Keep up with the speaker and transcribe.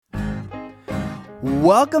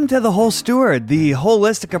Welcome to the Whole Steward, the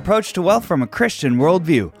holistic approach to wealth from a Christian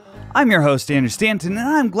worldview. I'm your host, Andrew Stanton, and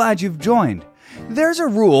I'm glad you've joined. There's a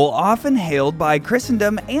rule often hailed by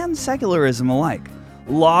Christendom and secularism alike.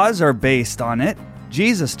 Laws are based on it,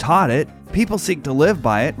 Jesus taught it, people seek to live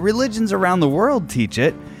by it, religions around the world teach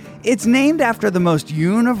it. It's named after the most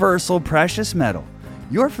universal precious metal.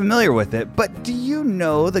 You're familiar with it, but do you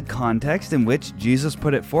know the context in which Jesus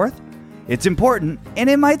put it forth? It's important, and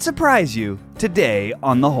it might surprise you today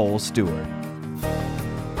on The Whole Steward.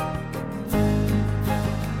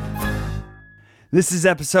 This is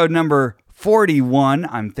episode number 41.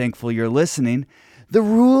 I'm thankful you're listening. The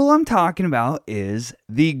rule I'm talking about is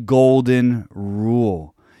the golden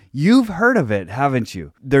rule. You've heard of it, haven't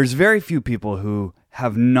you? There's very few people who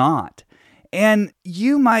have not. And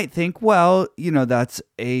you might think, well, that's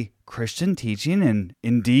a Christian teaching, and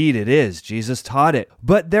indeed it is. Jesus taught it.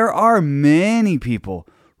 But there are many people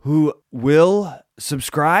who will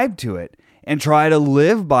subscribe to it and try to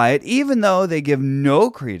live by it, even though they give no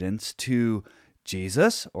credence to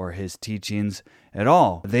Jesus or his teachings at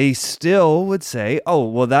all. They still would say, oh,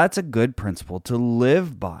 well, that's a good principle to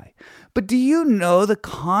live by. But do you know the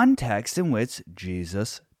context in which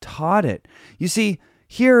Jesus taught it? You see,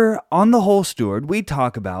 here on The Whole Steward, we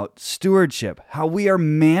talk about stewardship, how we are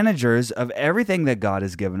managers of everything that God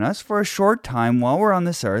has given us for a short time while we're on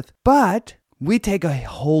this earth, but we take a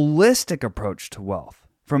holistic approach to wealth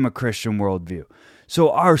from a Christian worldview.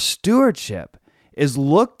 So our stewardship is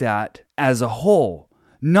looked at as a whole,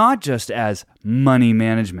 not just as money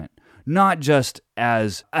management, not just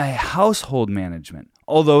as a household management,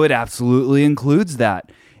 although it absolutely includes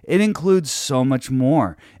that. It includes so much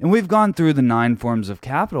more. And we've gone through the 9 forms of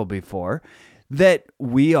capital before that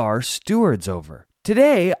we are stewards over.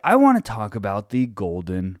 Today, I want to talk about the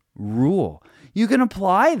golden rule. You can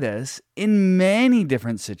apply this in many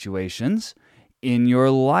different situations in your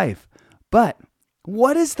life. But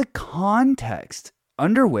what is the context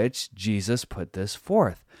under which Jesus put this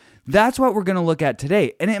forth? That's what we're going to look at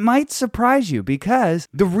today. And it might surprise you because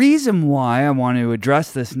the reason why I want to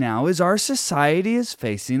address this now is our society is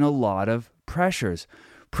facing a lot of pressures.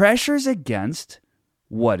 Pressures against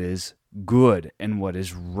what is good and what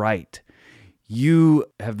is right. You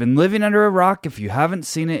have been living under a rock if you haven't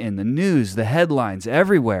seen it in the news, the headlines,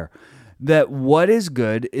 everywhere, that what is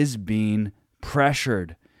good is being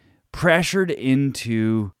pressured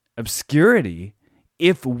into obscurity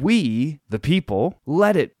if we, the people,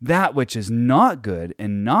 let it. That which is not good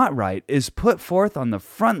and not right is put forth on the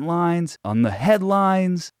front lines, on the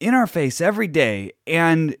headlines, in our face every day.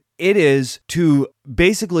 And it is to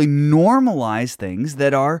basically normalize things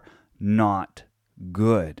that are not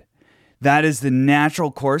good. That is the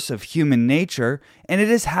natural course of human nature, and it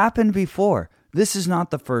has happened before. This is not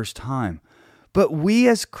the first time. But we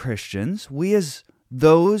as Christians, we as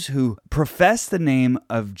those who profess the name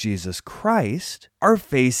of Jesus Christ are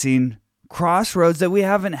facing crossroads that we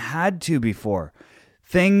haven't had to before.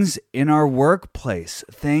 Things in our workplace,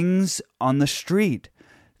 things on the street,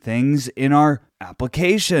 things in our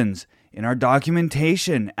applications, in our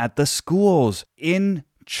documentation, at the schools, in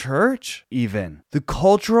church even. The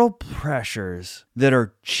cultural pressures that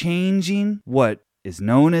are changing what is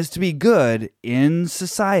known as to be good in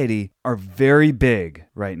society are very big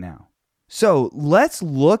right now. So let's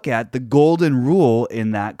look at the golden rule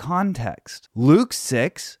in that context. Luke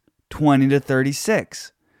 6,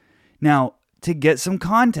 20-36. Now, to get some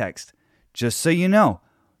context, just so you know,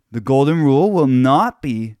 the golden rule will not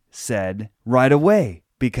be said right away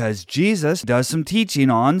because Jesus does some teaching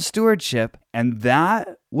on stewardship, and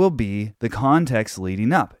that will be the context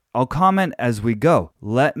leading up. I'll comment as we go.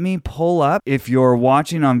 Let me pull up, if you're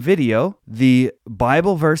watching on video, the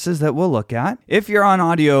Bible verses that we'll look at. If you're on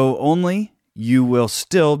audio only, you will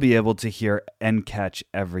still be able to hear and catch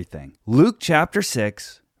everything. Luke chapter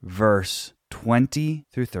 6, verse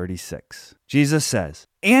 20-36. Jesus says,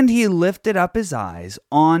 "And he lifted up his eyes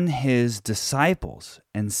on his disciples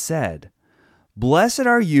and said, 'Blessed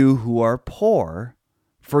are you who are poor,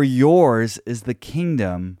 for yours is the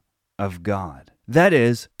kingdom of God.'" That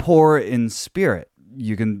is, poor in spirit.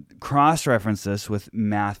 You can cross-reference this with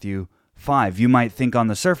Matthew 5. You might think on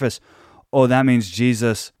the surface, oh, that means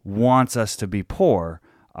Jesus wants us to be poor.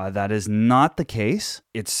 That is not the case.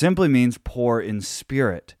 It simply means poor in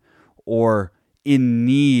spirit or in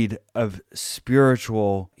need of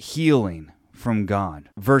spiritual healing from God.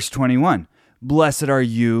 Verse 21, "Blessed are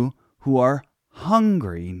you who are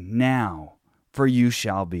hungry now, for you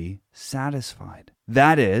shall be satisfied."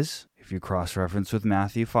 That is, if you cross-reference with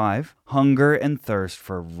Matthew 5, hunger and thirst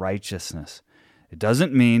for righteousness. It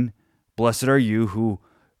doesn't mean, blessed are you who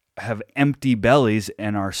have empty bellies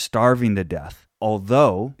and are starving to death.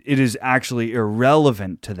 although it is actually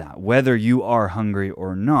irrelevant to that, whether you are hungry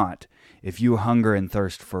or not. If you hunger and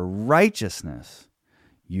thirst for righteousness,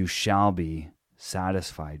 you shall be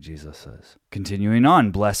satisfied, Jesus says. Continuing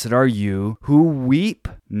on, blessed are you who weep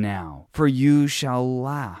now, for you shall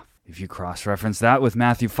laugh. If you cross-reference that with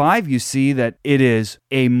Matthew 5, you see that it is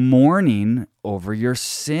a mourning over your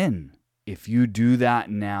sin. If you do that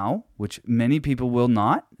now, which many people will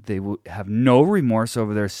not, they will have no remorse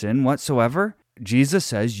over their sin whatsoever, Jesus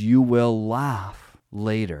says you will laugh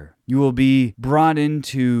later. You will be brought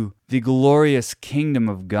into the glorious kingdom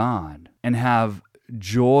of God and have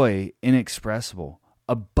joy inexpressible,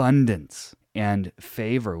 abundance, and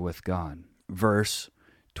favor with God. Verse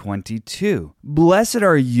 22. Blessed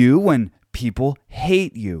are you when people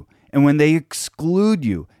hate you, and when they exclude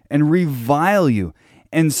you, and revile you,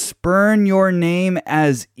 and spurn your name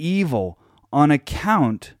as evil on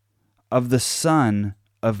account of the Son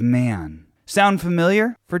of Man. Sound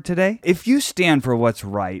familiar for today? If you stand for what's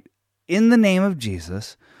right in the name of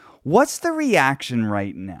Jesus, what's the reaction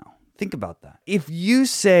right now? Think about that. If you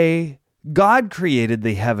say, God created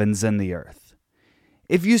the heavens and the earth,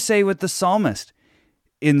 if you say with the psalmist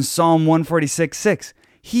in Psalm 146:6,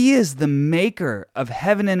 He is the maker of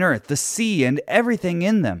heaven and earth, the sea and everything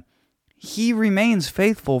in them. He remains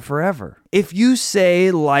faithful forever. If you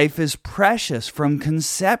say life is precious from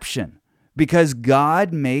conception, because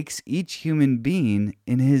God makes each human being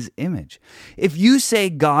in His image. If you say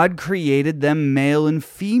God created them male and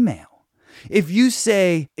female. If you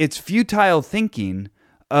say it's futile thinking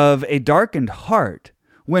of a darkened heart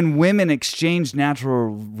when women exchange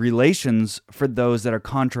natural relations for those that are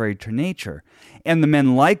contrary to nature, and the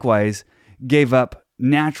men likewise gave up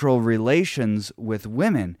natural relations with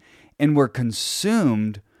women and were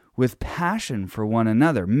consumed with passion for one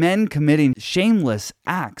another, men committing shameless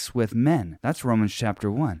acts with men. That's Romans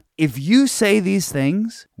chapter 1. If you say these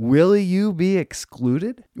things, will you be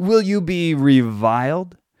excluded? Will you be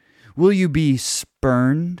reviled? Will you be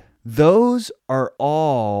spurned? Those are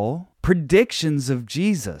all predictions of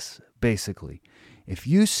Jesus, basically. If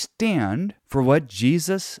you stand for what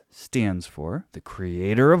Jesus stands for, the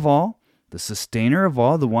creator of all, the sustainer of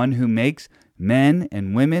all, the one who makes men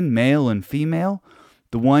and women, male and female,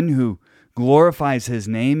 the one who glorifies His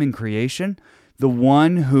name in creation, the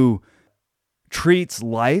one who treats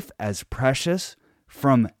life as precious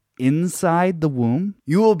from inside the womb,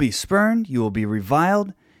 you will be spurned, you will be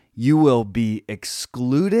reviled, you will be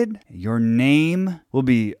excluded, your name will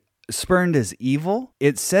be spurned as evil.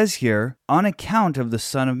 It says here, on account of the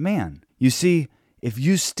Son of Man. You see, if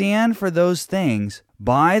you stand for those things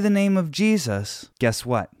by the name of Jesus, guess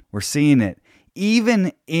what? We're seeing it.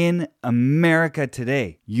 Even in America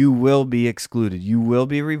today, you will be excluded. You will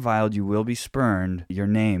be reviled. You will be spurned. Your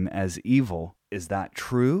name as evil. Is that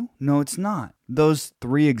true? No, it's not. Those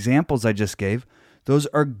 3 examples I just gave, those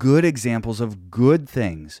are good examples of good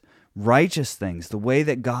things, righteous things, the way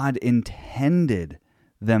that God intended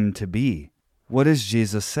them to be. What does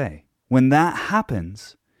Jesus say? When that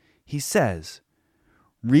happens, He says,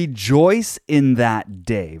 rejoice in that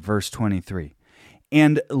day, verse 23,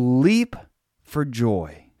 and leap for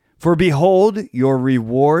joy. For behold, your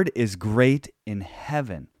reward is great in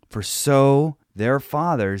heaven, for so their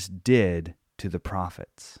fathers did to the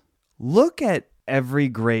prophets. Look at every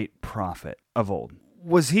great prophet of old.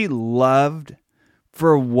 Was he loved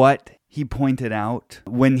for what he pointed out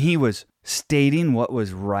when he was stating what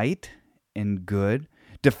was right and good,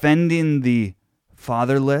 defending the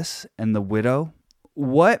fatherless and the widow?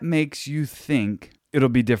 What makes you think it'll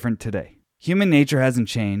be different today? Human nature hasn't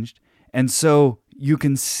changed, and so you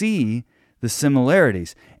can see the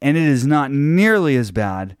similarities, and it is not nearly as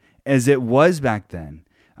bad as it was back then.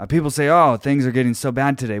 People say, oh, things are getting so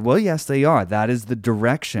bad today. Well, yes, they are. That is the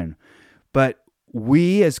direction. But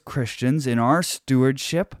we as Christians in our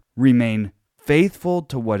stewardship remain faithful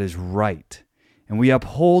to what is right. And we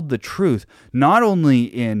uphold the truth, not only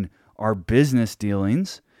in our business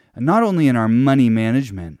dealings, and not only in our money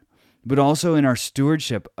management, but also in our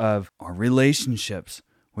stewardship of our relationships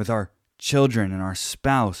with our children and our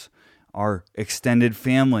spouse, our extended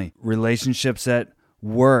family, relationships at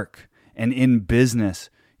work and in business.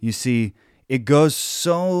 You see, it goes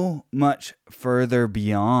so much further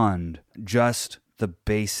beyond just the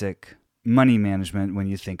basic money management when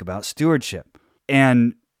you think about stewardship.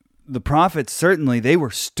 And the prophets, certainly, they were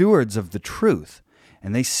stewards of the truth,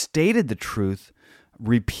 and they stated the truth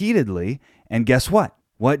repeatedly. And guess what?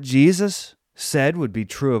 What Jesus said would be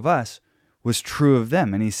true of us was true of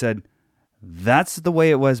them. And He said, that's the way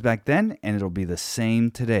it was back then, and it'll be the same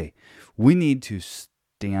today. We need to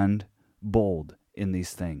stand bold in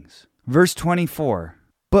these things. Verse 24,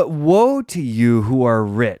 But woe to you who are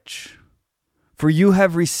rich, for you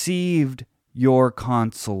have received your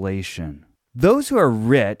consolation. Those who are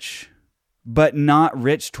rich, but not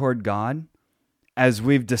rich toward God, as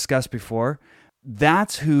we've discussed before,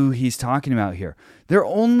 that's who he's talking about here. Their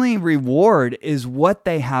only reward is what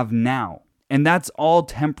they have now, and that's all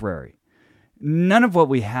temporary. None of what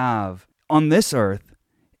we have on this earth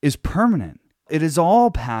is permanent. It is all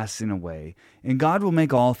passing away, and God will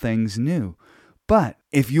make all things new. But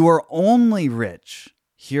if you are only rich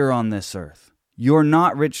here on this earth, you're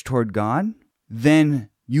not rich toward God, then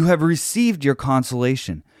you have received your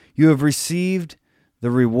consolation. You have received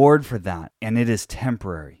the reward for that, and it is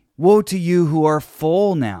temporary. Woe to you who are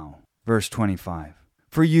full now, verse 25,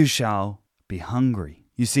 for you shall be hungry.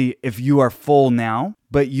 You see, if you are full now,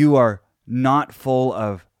 but you are not full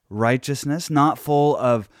of righteousness, not full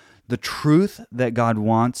of the truth that God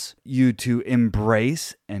wants you to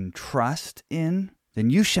embrace and trust in, then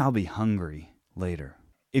you shall be hungry later.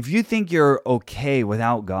 If you think you're okay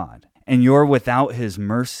without God, and you're without his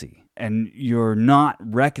mercy, and you're not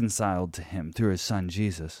reconciled to him through his son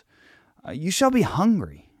Jesus, you shall be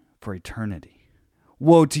hungry for eternity.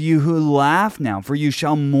 Woe to you who laugh now, for you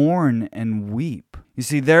shall mourn and weep. You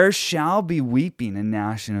see, there shall be weeping and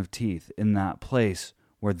gnashing of teeth in that place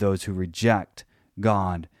where those who reject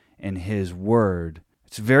God and his word.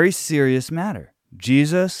 It's a very serious matter.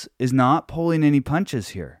 Jesus is not pulling any punches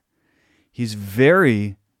here. He's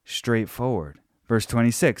very straightforward. Verse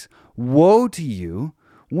 26, woe to you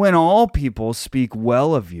when all people speak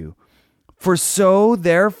well of you, for so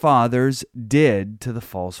their fathers did to the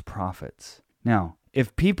false prophets. Now,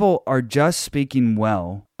 if people are just speaking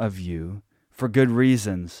well of you for good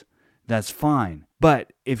reasons, that's fine.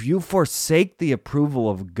 But if you forsake the approval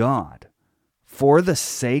of God for the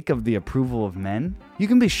sake of the approval of men, you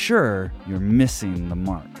can be sure you're missing the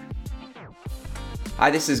mark. Hi,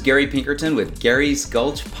 this is Gary Pinkerton with Gary's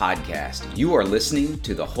Gulch Podcast. You are listening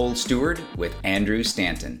to The Whole Steward with Andrew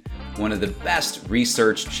Stanton, one of the best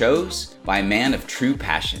researched shows by a man of true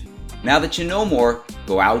passion. Now that you know more,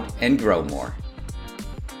 go out and grow more.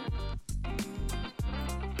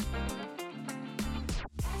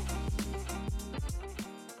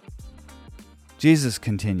 Jesus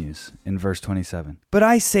continues in verse 27. But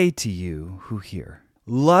I say to you who hear,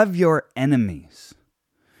 love your enemies.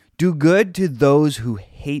 Do good to those who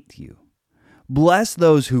hate you. Bless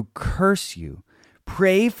those who curse you.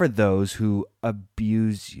 Pray for those who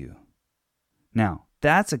abuse you. Now,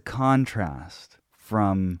 that's a contrast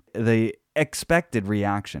from the expected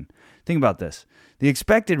reaction. Think about this. The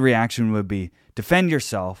expected reaction would be defend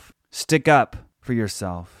yourself, stick up for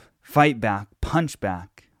yourself, fight back, punch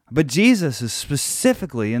back. But Jesus is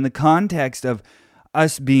specifically in the context of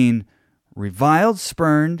us being reviled,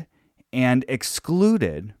 spurned, and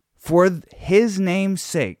excluded for his name's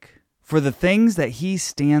sake, for the things that he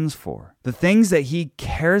stands for, the things that he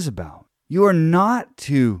cares about. You are not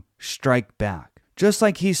to strike back. Just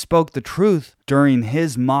like he spoke the truth during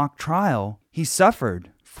his mock trial, he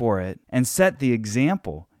suffered for it and set the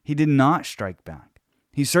example. He did not strike back.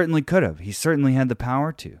 He certainly could have. He certainly had the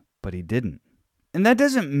power to, but he didn't. And that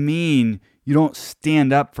doesn't mean you don't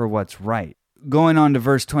stand up for what's right. Going on to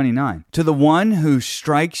verse 29. To the one who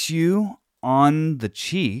strikes you on the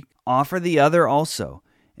cheek, offer the other also.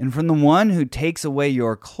 And from the one who takes away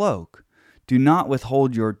your cloak, do not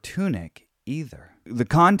withhold your tunic either. The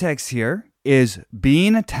context here is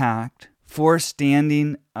being attacked for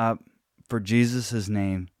standing up for Jesus'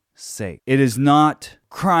 name's sake. It is not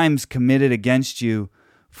crimes committed against you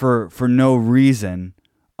for no reason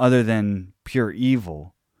other than pure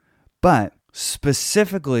evil, but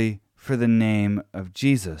specifically for the name of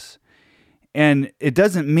Jesus. And it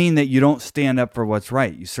doesn't mean that you don't stand up for what's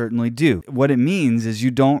right. You certainly do. What it means is you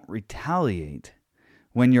don't retaliate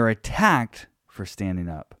when you're attacked for standing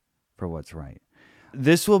up for what's right.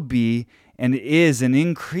 This will be and is an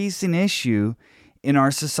increasing issue in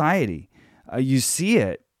our society. You see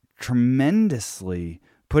it tremendously,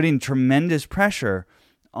 putting tremendous pressure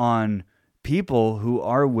on people who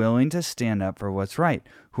are willing to stand up for what's right,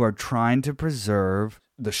 who are trying to preserve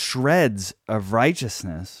the shreds of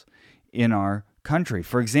righteousness in our country.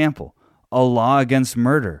 For example, a law against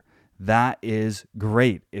murder. That is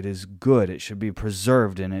great. It is good. It should be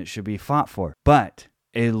preserved and it should be fought for. But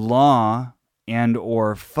a law and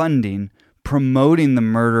or funding promoting the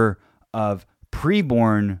murder of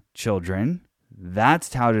preborn children, that's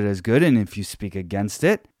touted as good. And if you speak against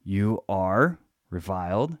it, you are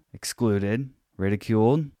reviled, excluded,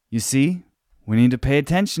 ridiculed. You see, we need to pay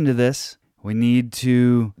attention to this. We need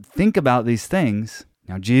to think about these things.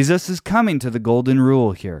 Now, Jesus is coming to the golden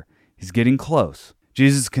rule here. He's getting close.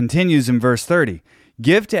 Jesus continues in verse 30.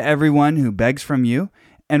 Give to everyone who begs from you,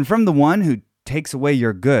 and from the one who takes away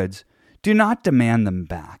your goods, do not demand them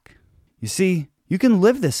back. You see, you can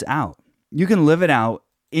live this out. You can live it out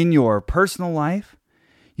in your personal life.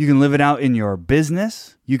 You can live it out in your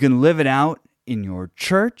business. You can live it out in your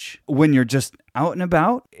church when you're just out and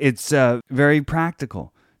about. It's very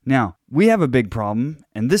practical. Now, we have a big problem,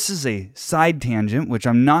 and this is a side tangent, which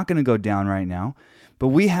I'm not going to go down right now, but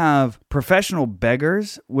we have professional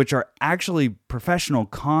beggars, which are actually professional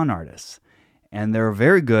con artists, and they're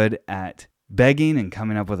very good at begging and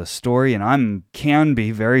coming up with a story, and I can be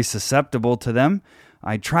very susceptible to them.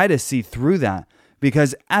 I try to see through that,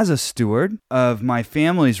 because as a steward of my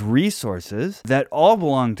family's resources that all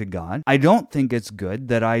belong to God, I don't think it's good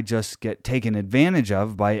that I just get taken advantage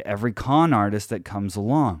of by every con artist that comes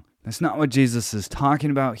along. That's not what Jesus is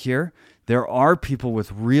talking about here. There are people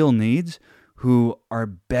with real needs who are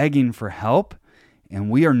begging for help,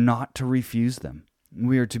 and we are not to refuse them.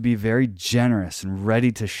 We are to be very generous and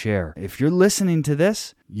ready to share. If you're listening to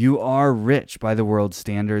this, you are rich by the world's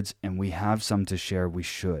standards, and we have some to share. We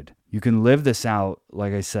should. You can live this out,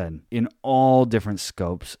 like I said, in all different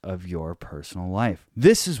scopes of your personal life.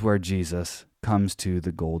 This is where Jesus comes to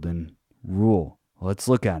the golden rule. Let's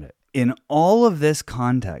look at it. In all of this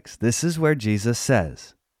context, this is where Jesus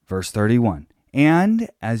says, verse 31, "And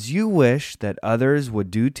as you wish that others would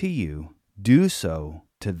do to you, do so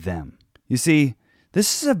to them." You see,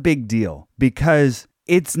 this is a big deal because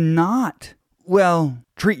it's not,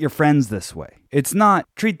 treat your friends this way. It's not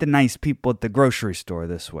treat the nice people at the grocery store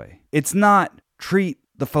this way. It's not treat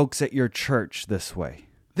the folks at your church this way.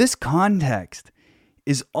 This context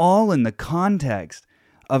is all in the context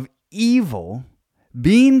of evil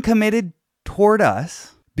being committed toward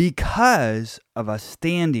us because of us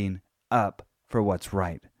standing up for what's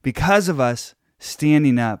right, because of us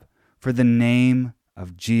standing up for the name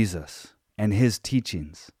of Jesus and his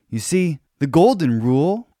teachings. You see, the golden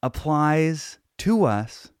rule applies to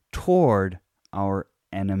us toward our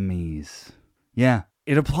enemies. Yeah,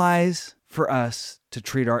 it applies for us to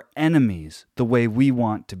treat our enemies the way we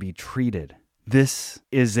want to be treated. This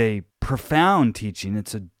is a profound teaching.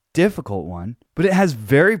 It's a difficult one, but it has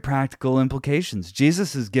very practical implications.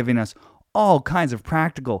 Jesus is giving us all kinds of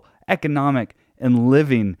practical, economic, and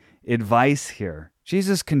living advice here.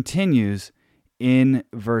 Jesus continues in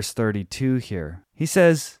verse 32 here. He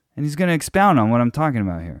says, and he's going to expound on what I'm talking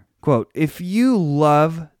about here. Quote, "If you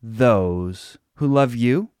love those who love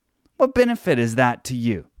you, what benefit is that to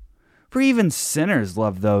you? For even sinners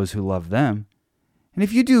love those who love them. And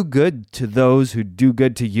if you do good to those who do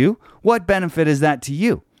good to you, what benefit is that to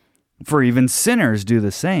you? For even sinners do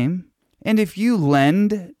the same. And if you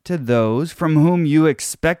lend to those from whom you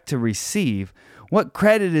expect to receive, what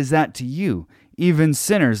credit is that to you? Even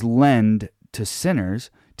sinners lend to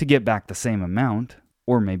sinners to get back the same amount,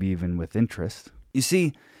 or maybe even with interest." You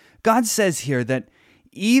see, God says here that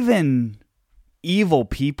even evil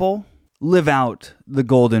people live out the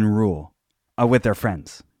golden rule with their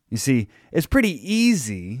friends. You see, it's pretty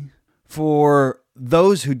easy for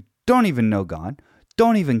those who don't even know God,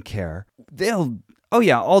 don't even care. They'll,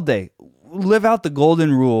 all day, live out the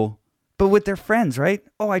golden rule, but with their friends, right?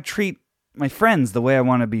 I treat my friends the way I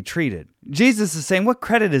want to be treated. Jesus is saying, what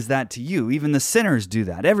credit is that to you? Even the sinners do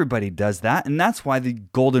that. Everybody does that, and that's why the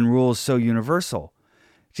golden rule is so universal.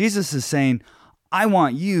 Jesus is saying, I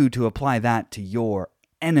want you to apply that to your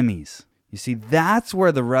enemies. You see, that's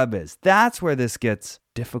where the rub is. That's where this gets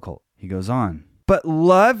difficult. He goes on, "But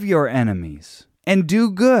love your enemies and do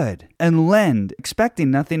good and lend, expecting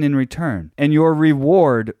nothing in return. And your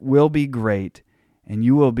reward will be great, and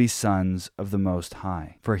you will be sons of the Most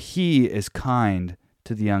High. For he is kind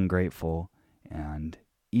to the ungrateful and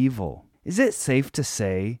evil." Is it safe to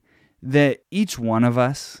say that each one of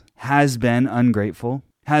us has been ungrateful,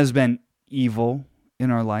 has been evil in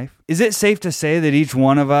our life? Is it safe to say that each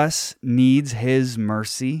one of us needs his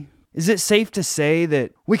mercy? Is it safe to say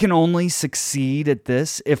that we can only succeed at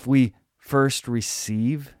this if we first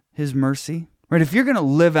receive his mercy? Right? If you're going to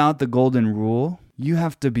live out the golden rule, you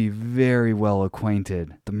have to be very well acquainted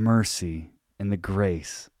with the mercy and the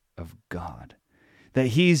grace of God that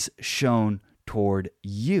he's shown toward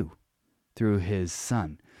you through his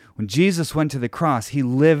Son. When Jesus went to the cross, he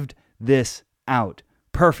lived this out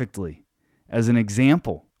perfectly as an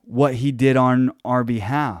example, what he did on our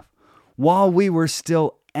behalf. While we were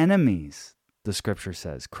still enemies, the scripture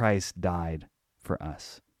says, Christ died for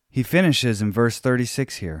us. He finishes in verse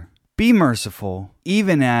 36 here. "Be merciful,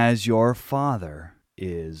 even as your Father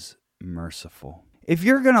is merciful." If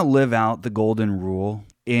you're going to live out the golden rule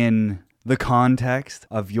in the context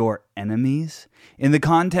of your enemies, in the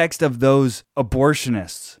context of those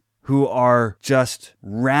abortionists who are just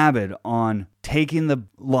rabid on taking the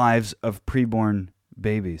lives of preborn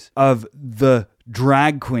babies, of the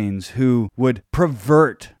drag queens who would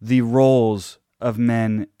pervert the roles of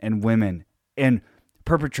men and women and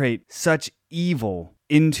perpetrate such evil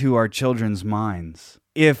into our children's minds.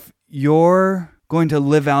 If you're going to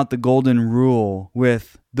live out the golden rule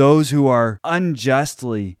with those who are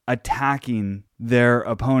unjustly attacking their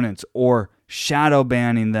opponents or shadow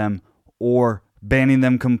banning them or banning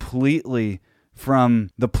them completely from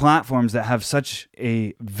the platforms that have such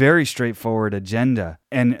a very straightforward agenda,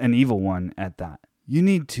 and an evil one at that, you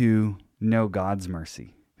need to know God's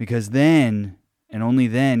mercy, because then and only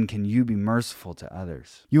then can you be merciful to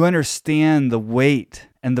others. You understand the weight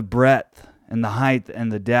and the breadth and the height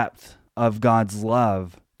and the depth of God's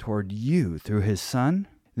love toward you through his Son,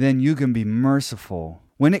 then you can be merciful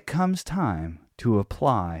when it comes time to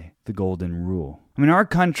apply the golden rule. I mean, our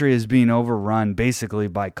country is being overrun basically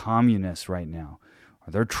by communists right now.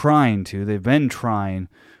 Or they've been trying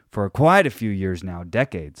for quite a few years now,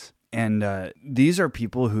 decades. And these are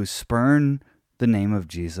people who spurn the name of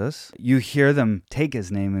Jesus. You hear them take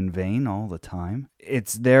his name in vain all the time.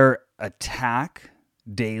 It's their attack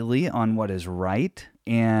daily on what is right,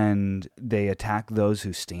 and they attack those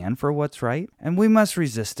who stand for what's right. And we must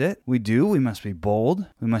resist it. We must be bold.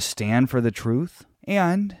 We must stand for the truth.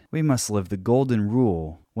 And we must live the golden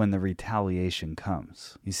rule when the retaliation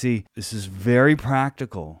comes. You see, this is very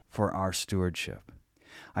practical for our stewardship.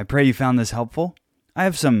 I pray you found this helpful. I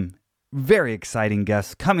have some very exciting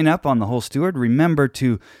guests coming up on The Whole Steward. Remember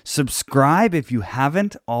to subscribe if you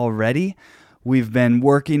haven't already. We've been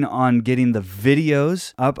working on getting the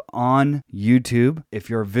videos up on YouTube if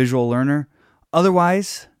you're a visual learner.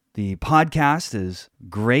 Otherwise, the podcast is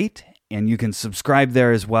great and you can subscribe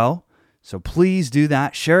there as well. So please do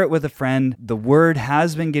that. Share it with a friend. The word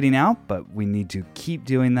has been getting out, but we need to keep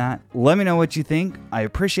doing that. Let me know what you think. I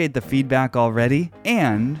appreciate the feedback already.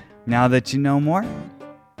 And now that you know more,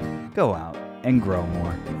 go out and grow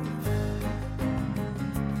more.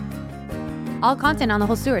 All content on The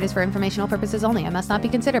Whole Steward is for informational purposes only and must not be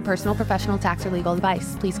considered personal, professional, tax, or legal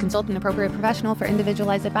advice. Please consult an appropriate professional for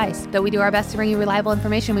individualized advice. Though we do our best to bring you reliable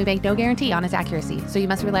information, we make no guarantee on its accuracy, so you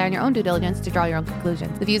must rely on your own due diligence to draw your own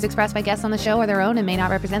conclusions. The views expressed by guests on the show are their own and may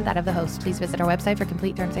not represent that of the host. Please visit our website for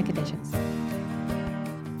complete terms and conditions.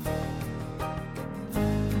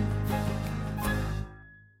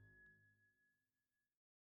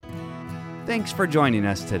 Thanks for joining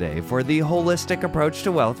us today for the holistic approach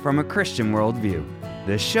to wealth from a Christian worldview.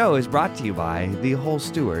 This show is brought to you by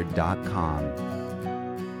thewholesteward.com.